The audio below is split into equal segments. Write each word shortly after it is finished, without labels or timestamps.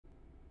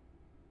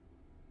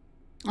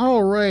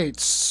All right,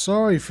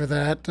 sorry for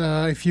that.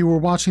 If you were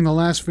watching the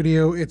last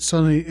video, it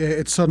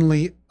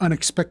suddenly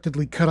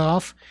unexpectedly cut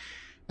off.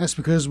 That's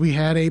because we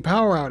had a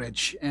power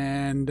outage,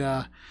 and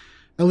at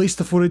least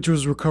the footage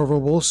was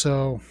recoverable,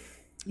 so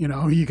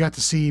you got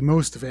to see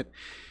most of it.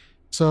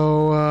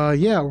 So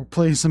yeah, we're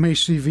playing some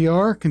HTC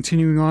VR,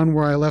 continuing on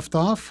where I left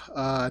off.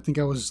 I think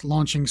I was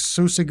launching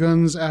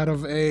Sosigs out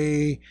of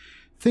a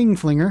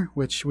Flinger,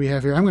 which we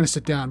have here. I'm going to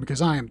sit down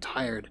because I am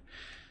tired.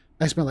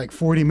 I spent like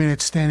 40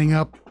 minutes standing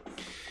up.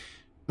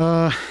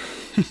 Uh,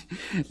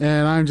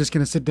 and I'm just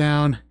going to sit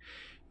down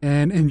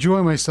and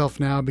enjoy myself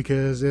now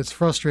because it's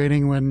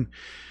frustrating when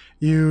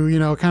you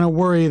kind of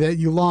worry that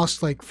you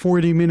lost like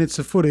 40 minutes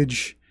of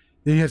footage,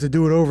 then you have to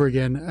do it over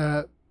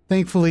again.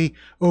 Thankfully,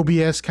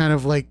 OBS kind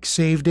of like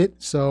saved it,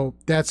 so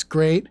that's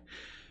great.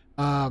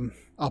 I'll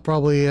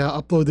probably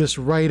upload this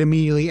right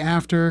immediately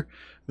after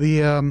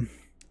the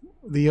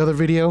other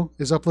video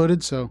is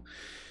uploaded. So,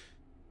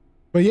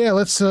 but yeah,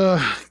 let's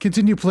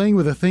continue playing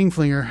with the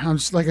Flinger. I'm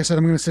just, like I said,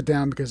 I'm going to sit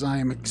down because I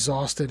am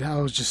exhausted. I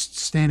was just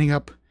standing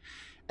up,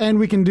 and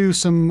we can do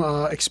some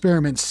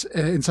experiments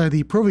inside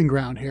the proving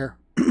ground here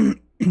with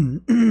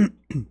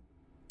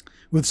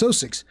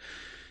Sosigs.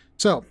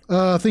 So,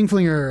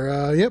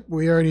 Flinger, yep,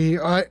 we already,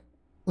 let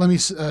me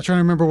try to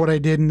remember what I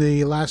did in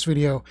the last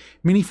video.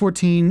 Mini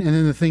 14 and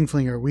then the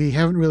Flinger. We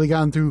haven't really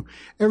gotten through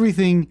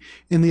everything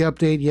in the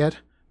update yet,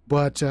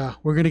 but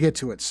we're going to get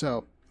to it.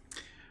 So,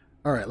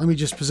 all right, let me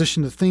just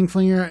position the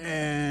Flinger,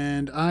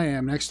 and I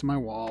am next to my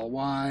wall.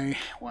 Why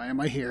am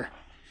I here?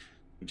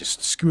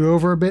 Just scoot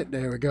over a bit.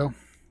 There we go.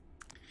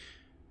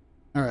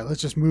 All right,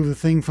 let's just move the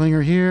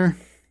Flinger here.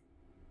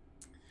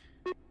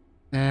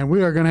 And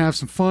we are going to have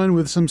some fun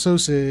with some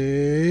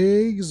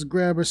Sosigs.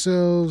 Grab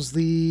ourselves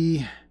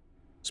the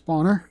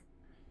spawner.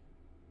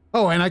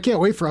 Oh, and I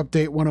can't wait for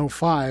update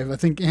 105. I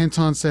think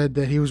Anton said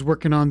that he was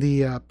working on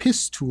the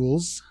piss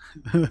tools.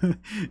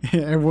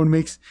 Everyone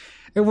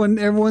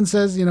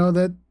says,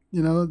 that,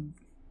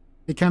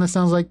 it kind of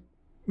sounds like,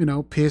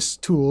 piss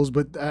tools,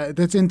 but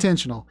that's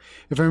intentional.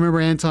 If I remember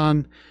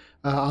Anton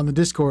on the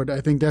Discord,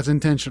 I think that's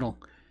intentional.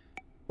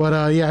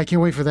 But yeah, I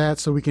can't wait for that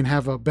so we can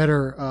have a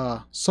better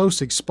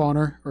Sosig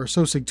spawner or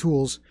Sosig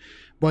tools.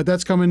 But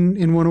that's coming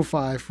in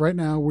 105. Right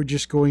now, we're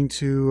just going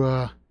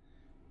to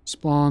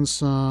spawn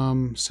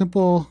some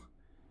simple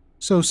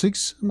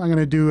Sosigs. I'm not going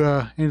to do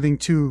anything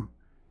too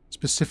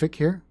specific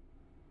here.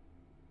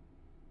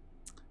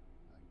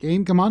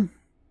 Game, come on.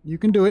 You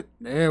can do it.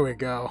 There we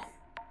go.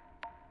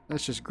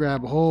 Let's just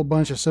grab a whole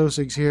bunch of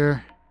Sosigs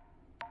here,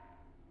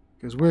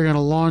 because we're going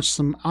to launch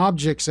some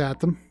objects at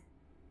them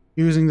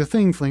using the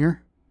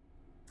Flinger.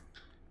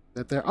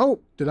 That there.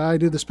 Oh, did I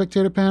do the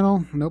spectator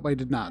panel? Nope, I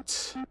did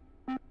not.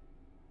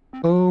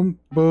 Boom,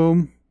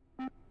 boom.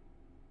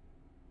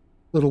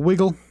 Little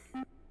wiggle,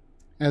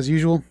 as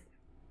usual.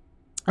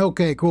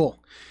 Okay, cool.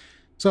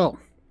 So,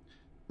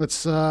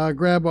 let's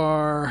grab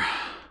our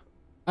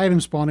item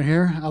spawner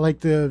here. I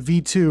like the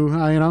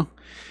V2.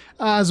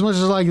 As much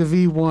as I like the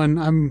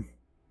V1,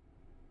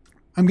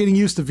 I'm getting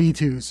used to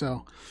V2.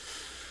 So,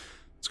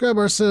 let's grab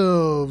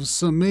ourselves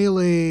some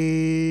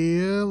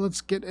melee. Let's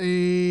get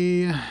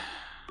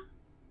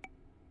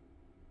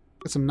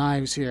some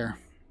knives here.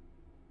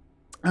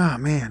 Ah,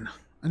 man.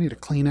 I need to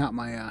clean out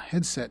my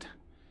headset.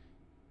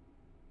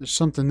 There's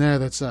something there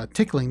that's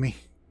tickling me.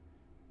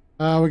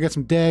 We got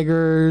some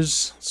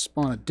daggers. Let's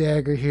spawn a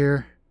dagger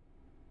here.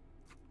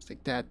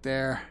 Stick that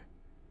there.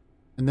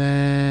 And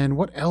then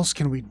what else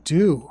can we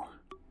do?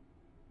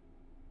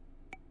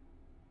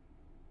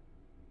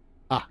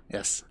 Ah,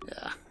 yes.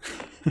 Yeah.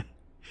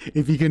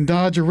 If you can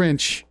dodge a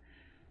wrench,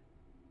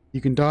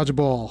 you can dodge a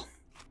ball.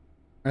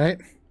 Right?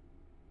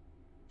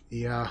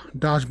 The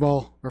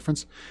dodgeball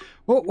reference.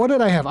 Well, what did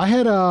I have? I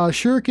had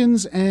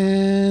Shurikens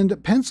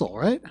and pencil,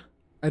 right?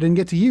 I didn't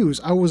get to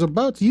use. I was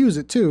about to use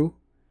it too.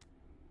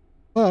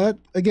 But,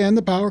 again,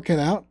 the power cut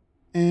out.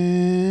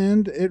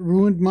 And it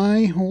ruined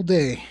my whole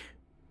day.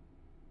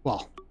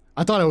 Well,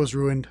 I thought it was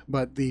ruined,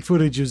 but the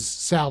footage is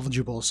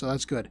salvageable, so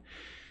that's good.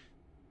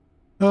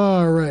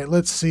 Alright,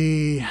 let's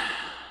see. I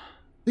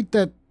think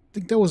that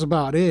was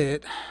about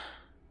it.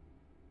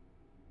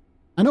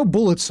 I know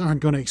bullets aren't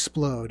going to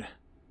explode.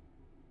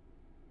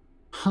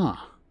 Huh.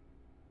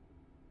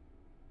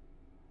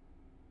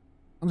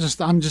 I'm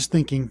just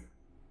thinking.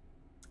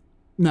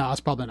 No,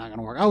 it's probably not going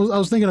to work. I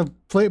was thinking of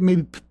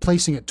maybe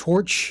placing a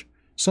torch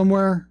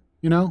somewhere,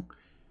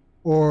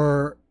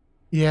 or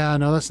yeah,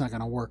 no, that's not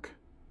going to work.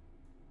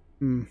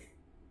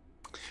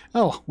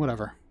 Oh,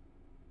 whatever.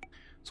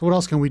 So what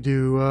else can we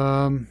do?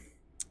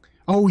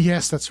 Oh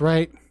yes, that's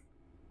right.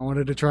 I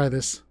wanted to try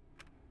this.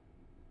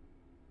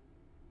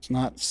 Let's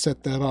not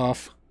set that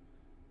off.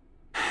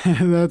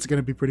 That's going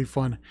to be pretty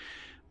fun.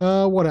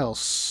 What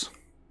else?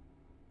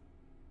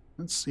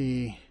 Let's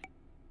see.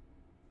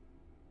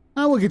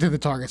 We'll get to the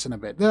targets in a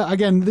bit.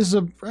 Again, this is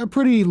a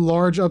pretty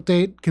large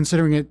update,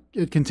 considering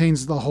it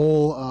contains the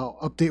whole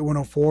update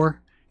 104,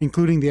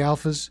 including the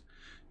alphas.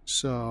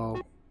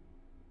 So,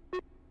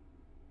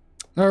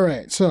 all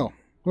right. So,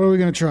 what are we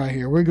going to try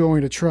here? We're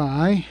going to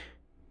try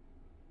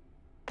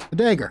the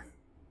dagger.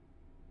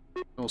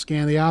 We'll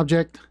scan the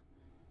object.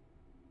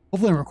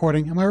 Hopefully I'm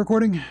recording. Am I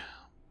recording?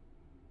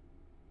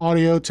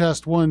 Audio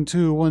test 1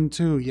 2 1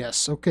 2.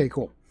 Yes. Okay,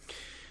 cool.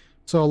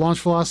 So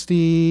launch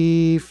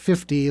velocity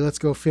 50. Let's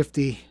go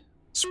 50.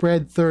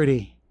 Spread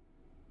 30.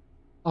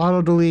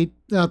 Auto delete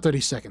 30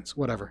 seconds.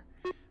 Whatever.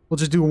 We'll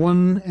just do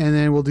 1 and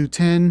then we'll do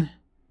 10.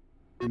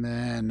 And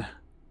then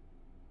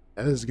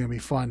this is gonna be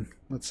fun.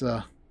 Let's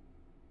Alright.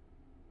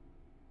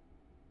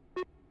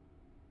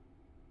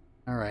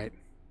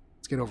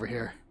 Let's get over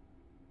here.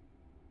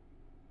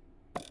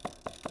 Darn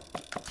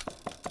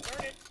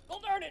it! Oh,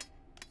 darn it!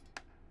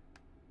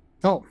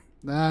 Oh,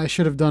 I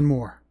should have done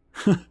more.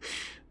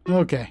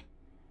 Okay.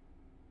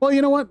 Well,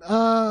 you know what?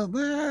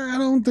 I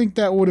don't think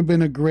that would have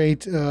been a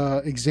great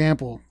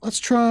example. Let's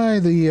try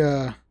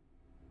the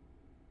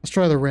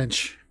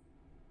wrench.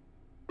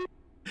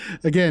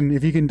 Again,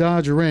 if you can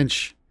dodge a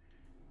wrench,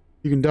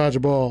 you can dodge a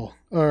ball.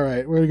 All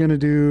right, we're gonna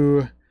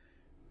do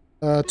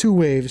 2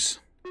 waves.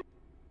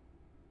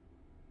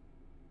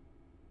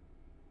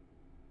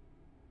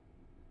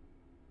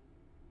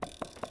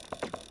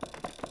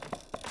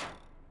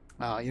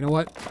 You know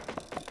what?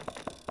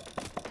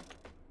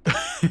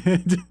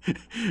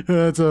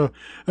 That's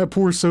that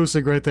poor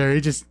Sosig right there.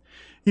 He just,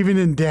 even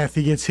in death,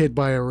 he gets hit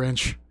by a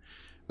wrench.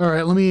 All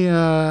right,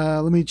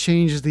 let me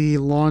change the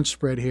launch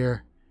spread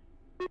here.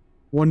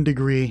 1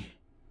 degree.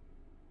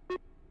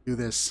 Do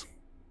this.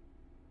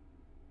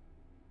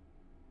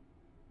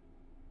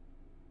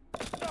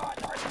 Oh,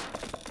 darn it!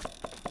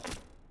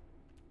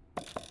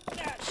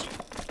 Ah, shoot.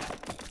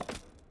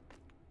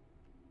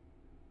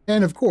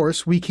 And of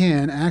course, we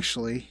can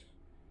actually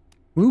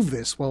move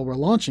this while we're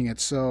launching it.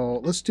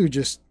 So let's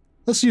use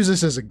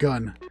this as a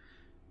gun.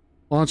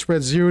 Launch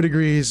spread 0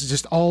 degrees,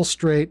 just all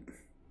straight.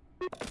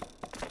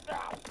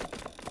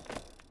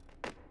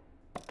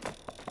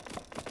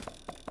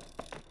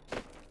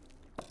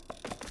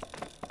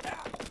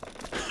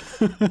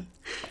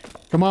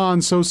 Come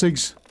on,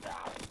 Sosigs.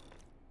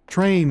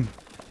 Train.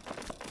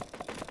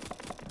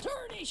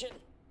 Tarnation!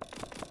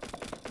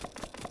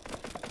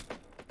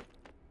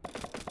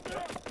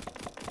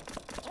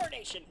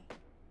 Tarnation!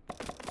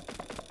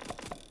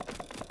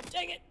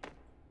 Dang it!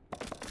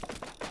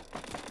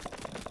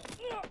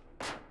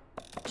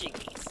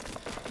 Jeez.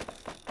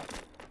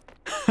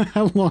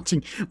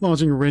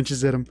 launching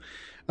wrenches at him.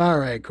 All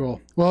right,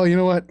 cool. Well, you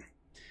know what?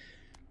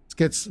 Let's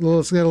get a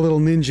little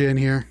ninja in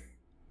here.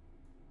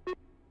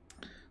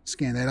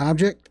 Scan that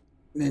object.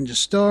 Ninja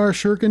star,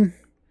 Shuriken.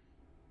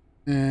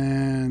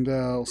 And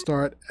we'll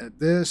start at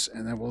this,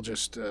 and then we'll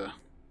just...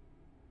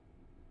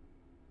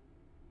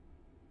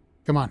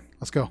 Come on,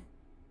 let's go.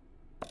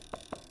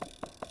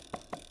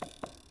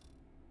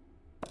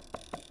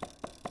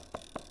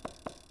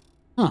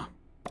 Huh.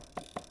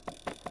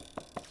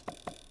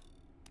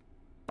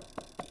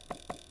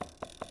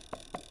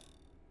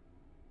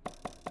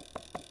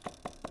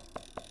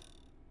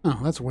 Oh,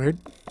 that's weird.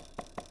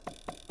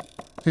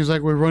 Seems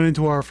like we run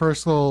into our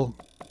first little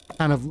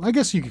kind of, I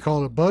guess you could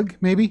call it a bug,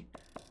 maybe.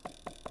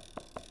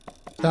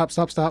 Stop,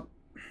 stop, stop.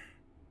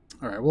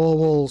 All right,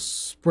 we'll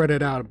spread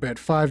it out a bit.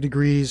 5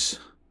 degrees.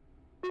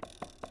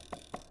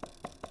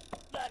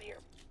 Not here.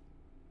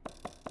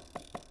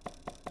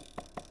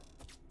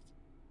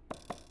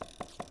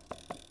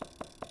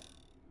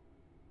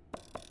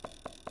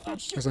 Oh,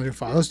 shoot. Let's not do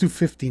 5. Let's do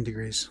 15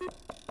 degrees.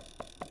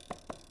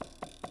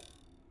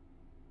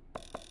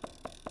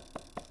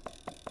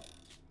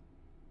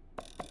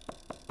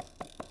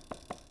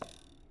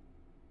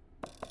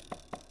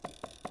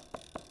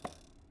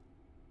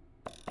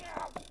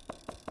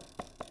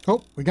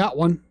 Oh, we got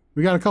one.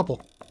 We got a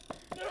couple.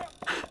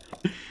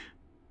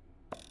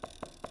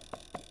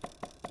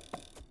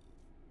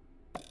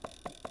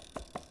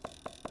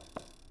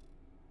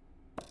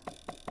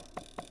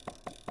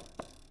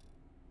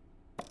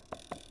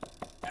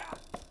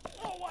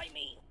 Oh, why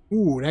me?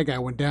 Ooh, that guy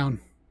went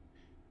down.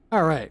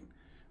 All right.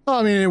 Well,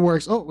 I mean, it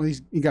works. Oh,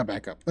 he got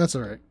back up. That's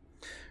all right.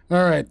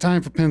 All right,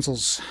 time for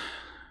pencils.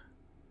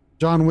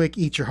 John Wick,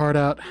 eat your heart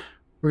out.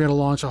 We're going to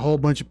launch a whole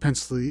bunch of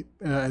pencils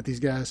at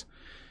these guys.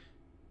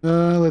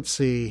 Let's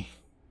see.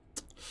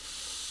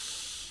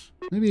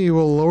 Maybe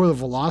we'll lower the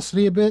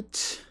velocity a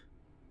bit.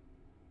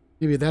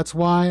 Maybe that's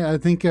why. I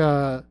think,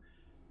 I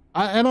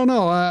don't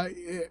know.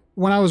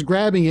 When I was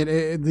grabbing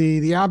it,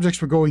 the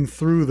objects were going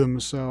through them,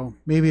 so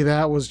maybe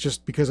that was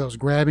just because I was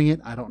grabbing it.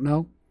 I don't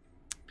know.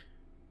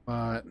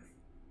 But...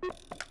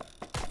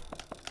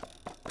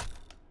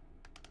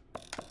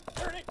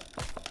 Turn it!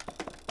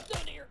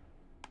 Down here!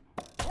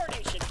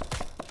 Tarnation!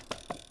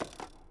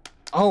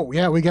 Oh,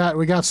 yeah, we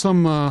got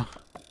some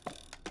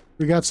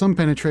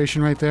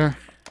penetration right there.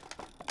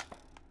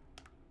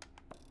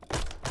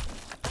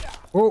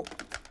 Oh,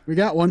 we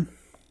got one.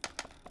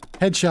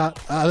 Headshot.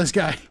 This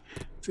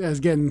guy's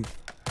getting...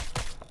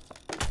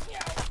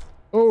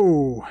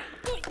 Oh.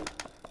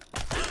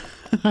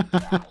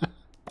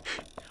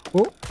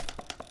 Oh.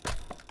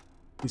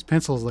 These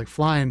pencils like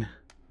flying.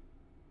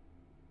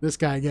 This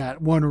guy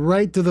got one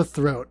right to the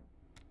throat.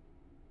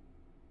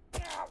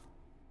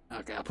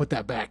 Okay, I'll put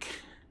that back.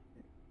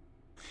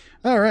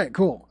 All right,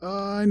 cool.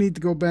 I need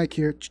to go back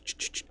here.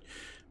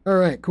 All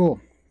right,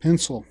 cool.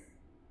 Pencil.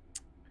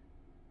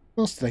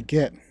 What else did I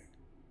get?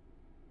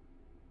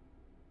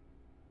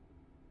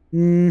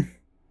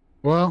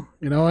 Well,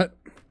 you know what?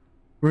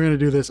 We're going to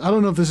do this. I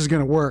don't know if this is going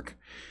to work.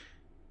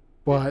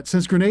 But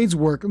since grenades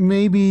work,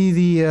 maybe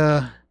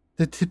the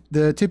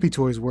tippy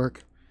toys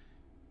work.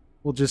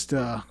 We'll just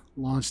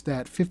launch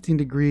that 15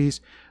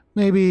 degrees.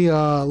 Maybe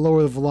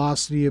lower the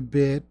velocity a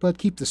bit, but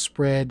keep the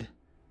spread.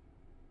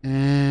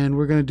 And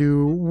we're going to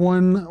do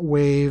one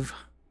wave.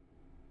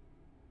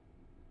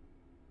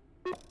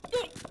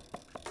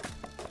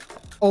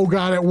 Oh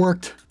god, it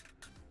worked.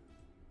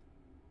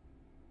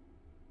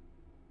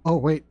 Oh,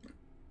 wait.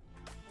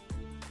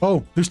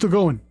 Oh, they're still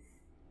going.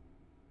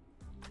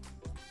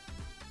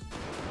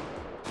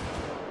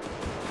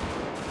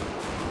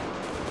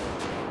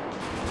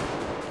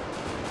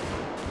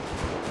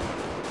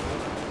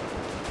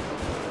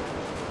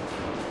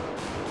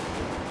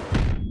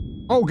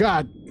 Oh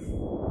god.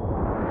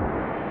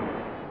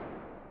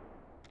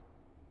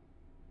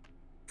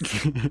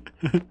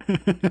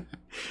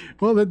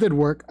 Well, that did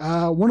work.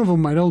 One of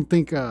them, I don't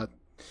think. All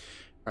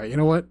right, you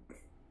know what?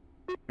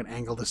 I'm gonna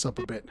angle this up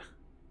a bit.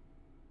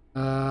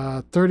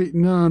 30.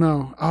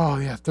 No. Oh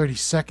yeah, 30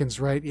 seconds,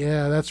 right?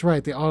 Yeah, that's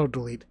right. The auto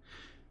delete.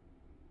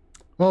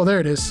 Oh, there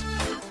it is.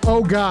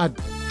 Oh god.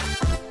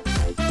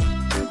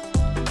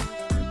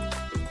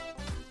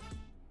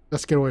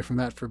 Let's get away from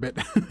that for a bit.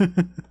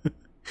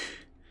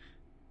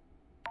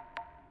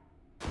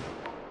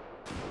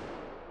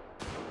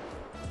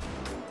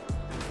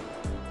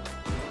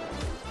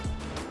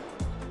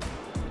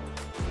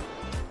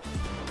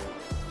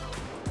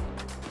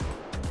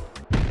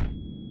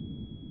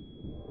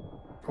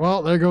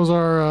 Well, there goes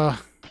our,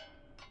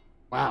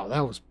 wow,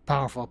 that was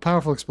powerful.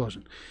 Powerful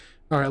explosion.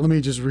 All right, let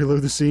me just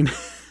reload the scene.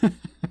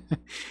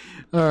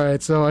 All right,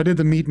 so I did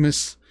the meat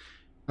miss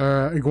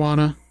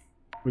iguana,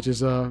 which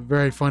is a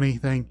very funny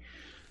thing.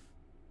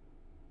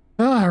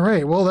 All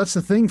right, well, that's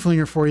the thing,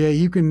 Flinger, for you.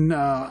 You can,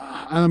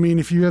 I mean,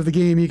 if you have the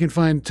game, you can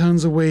find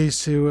tons of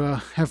ways to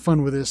have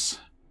fun with this.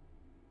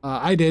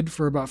 I did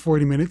for about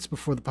 40 minutes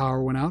before the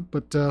power went out,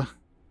 but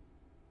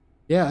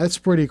yeah, that's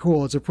pretty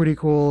cool. It's a pretty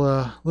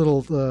cool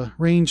little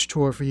range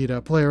tour for you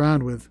to play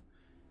around with.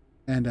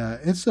 And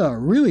it's a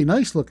really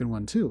nice looking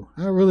one, too.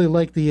 I really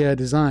like the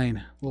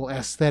design, little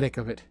aesthetic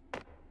of it.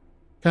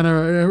 Kind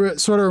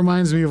of, sort of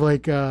reminds me of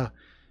like, you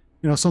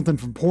know, something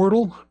from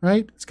Portal,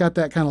 right? It's got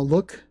that kind of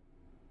look.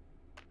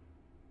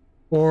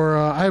 Or,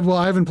 I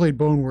haven't played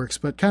Boneworks,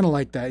 but kind of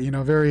like that, you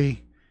know,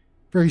 very,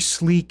 very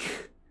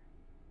sleek,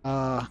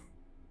 you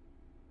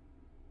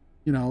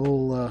know,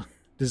 little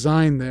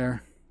design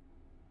there.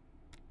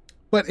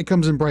 But it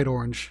comes in bright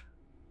orange.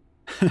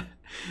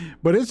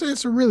 But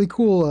it's a really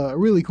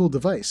cool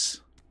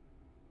device.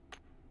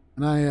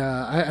 And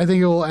I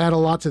think it will add a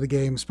lot to the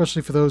game,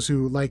 especially for those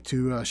who like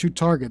to shoot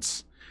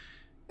targets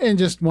and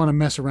just want to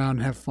mess around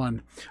and have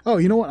fun. Oh,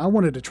 you know what? I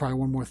wanted to try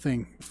one more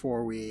thing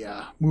before we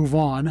move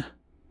on.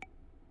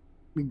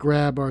 We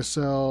grab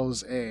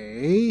ourselves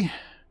a...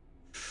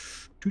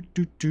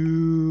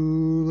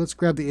 Let's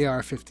grab the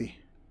AR-50.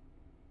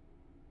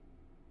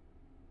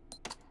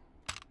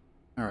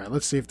 Alright,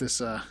 let's see if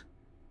this...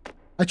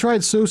 I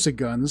tried Sosigs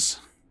guns,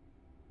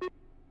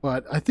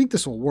 but I think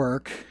this will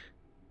work.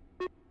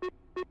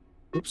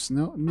 Oops,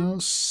 no,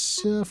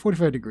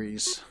 45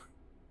 degrees.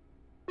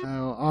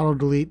 Auto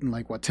delete in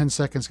like, what, 10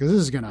 seconds? Because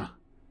this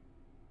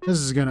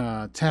is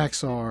gonna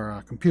tax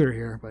our computer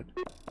here, but...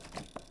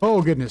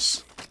 Oh,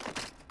 goodness.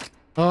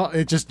 Oh,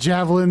 it just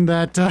javelined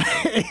that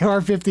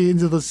AR-50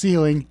 into the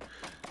ceiling.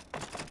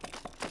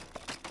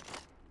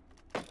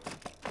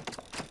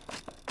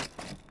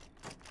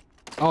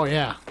 Oh,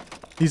 yeah.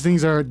 These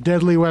things are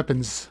deadly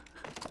weapons.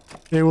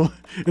 They will...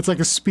 It's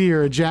like a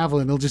spear, a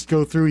javelin. They'll just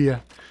go through you.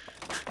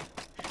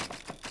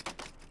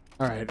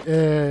 Alright.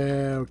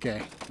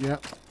 Okay.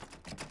 Yep.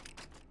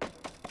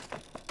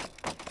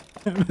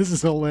 This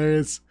is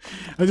hilarious.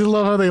 I just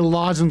love how they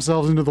lodge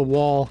themselves into the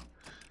wall.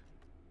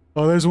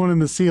 Oh, there's one in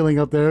the ceiling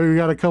up there. We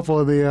got a couple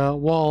of the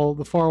wall,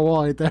 the far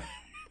wall right there.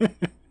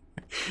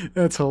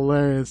 That's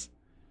hilarious.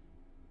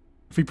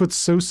 If we put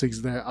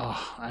Sosigs there...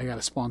 Oh, I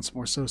gotta spawn some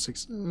more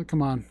Sosigs.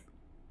 Come on.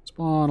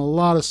 Spawn a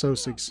lot of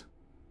Sosigs.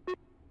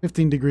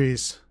 15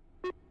 degrees.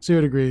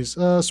 0 degrees.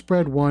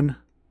 Spread 1.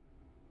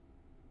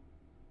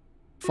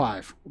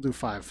 5. We'll do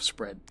 5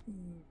 spread.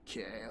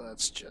 Okay,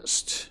 let's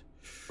just...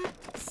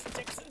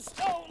 Sticks and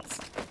stones.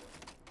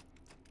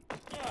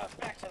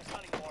 Back to the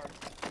cutting board.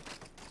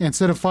 Yeah,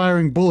 instead of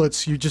firing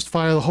bullets, you just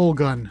fire the whole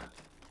gun.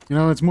 You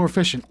know, it's more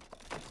efficient.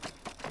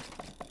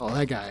 Oh,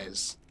 that guy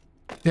is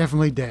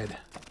definitely dead.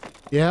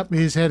 Yep,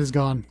 his head is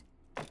gone.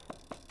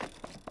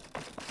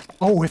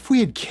 Oh, if we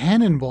had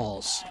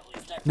cannonballs.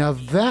 Now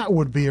that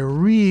would be a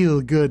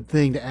real good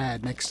thing to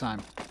add next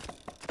time.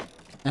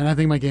 And I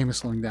think my game is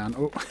slowing down.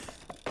 Oh.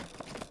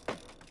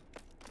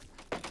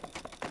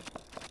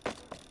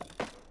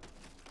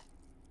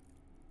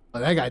 Oh,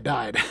 that guy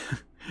died.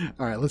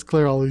 Alright, let's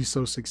clear all these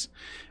Sosigs.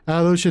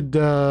 Those should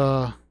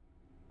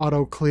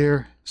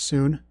auto-clear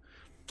soon.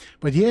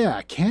 But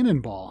yeah,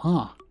 cannonball,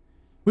 huh?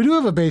 We do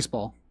have a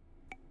baseball.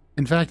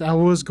 In fact, I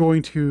was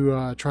going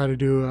to try to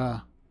do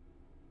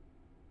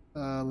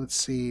let's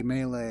see,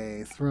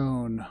 melee,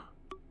 thrown.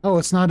 Oh,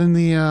 it's not in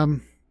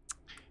the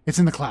it's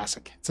in the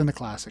classic. It's in the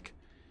classic.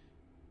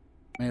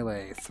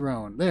 Melee,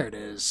 thrown. There it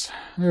is.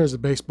 There's a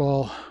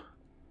baseball.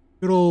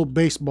 Good old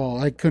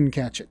baseball. I couldn't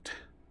catch it.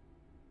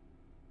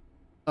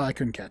 I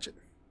couldn't catch it.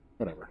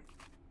 Whatever.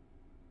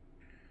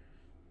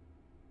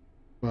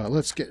 Well,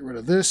 let's get rid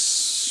of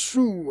this.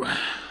 Ooh.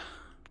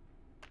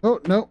 Oh,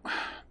 no.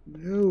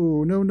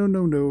 No, no, no,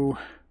 no, no.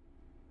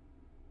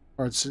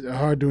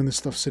 Hard doing this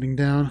stuff sitting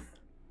down.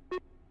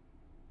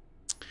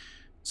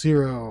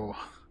 0.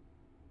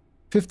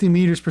 50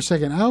 meters per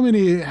second. How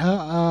many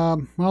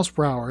miles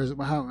per hour is it?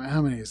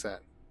 How many is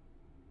that?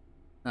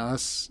 No,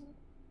 that's,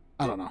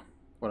 I don't know.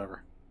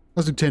 Whatever.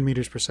 Let's do 10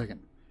 meters per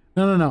second.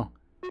 No.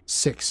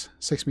 6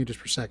 meters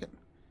per second.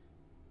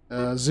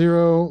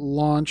 0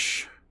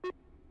 launch.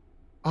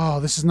 Oh,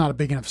 this is not a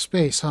big enough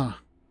space, huh?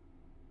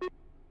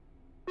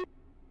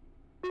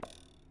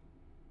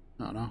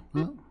 No.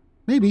 Well,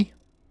 maybe.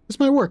 This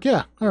might work.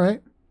 Yeah. All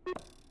right.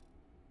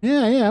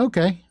 Yeah,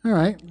 okay. All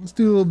right. Let's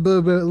do a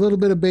little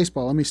bit of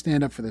baseball. Let me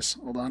stand up for this.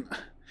 Hold on.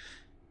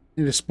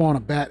 Need to spawn a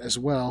bat as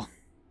well.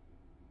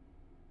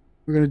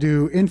 We're going to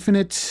do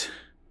infinite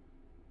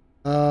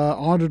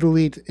auto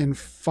delete in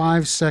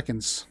 5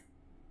 seconds.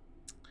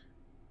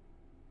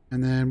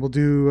 And then we'll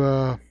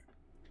do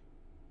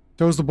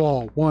throws the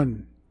ball.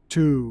 1,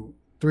 2,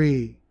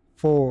 3,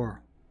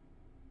 4.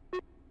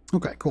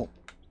 Okay, cool.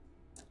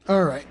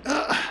 All right.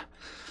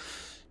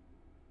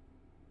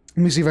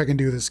 Let me see if I can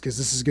do this, because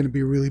this is going to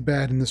be really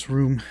bad in this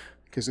room,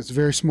 because it's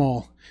very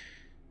small.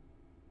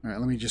 All right,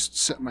 let me just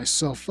set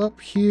myself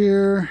up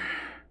here.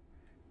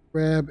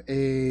 Grab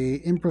a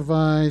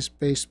improvised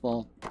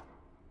baseball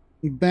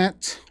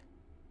bat.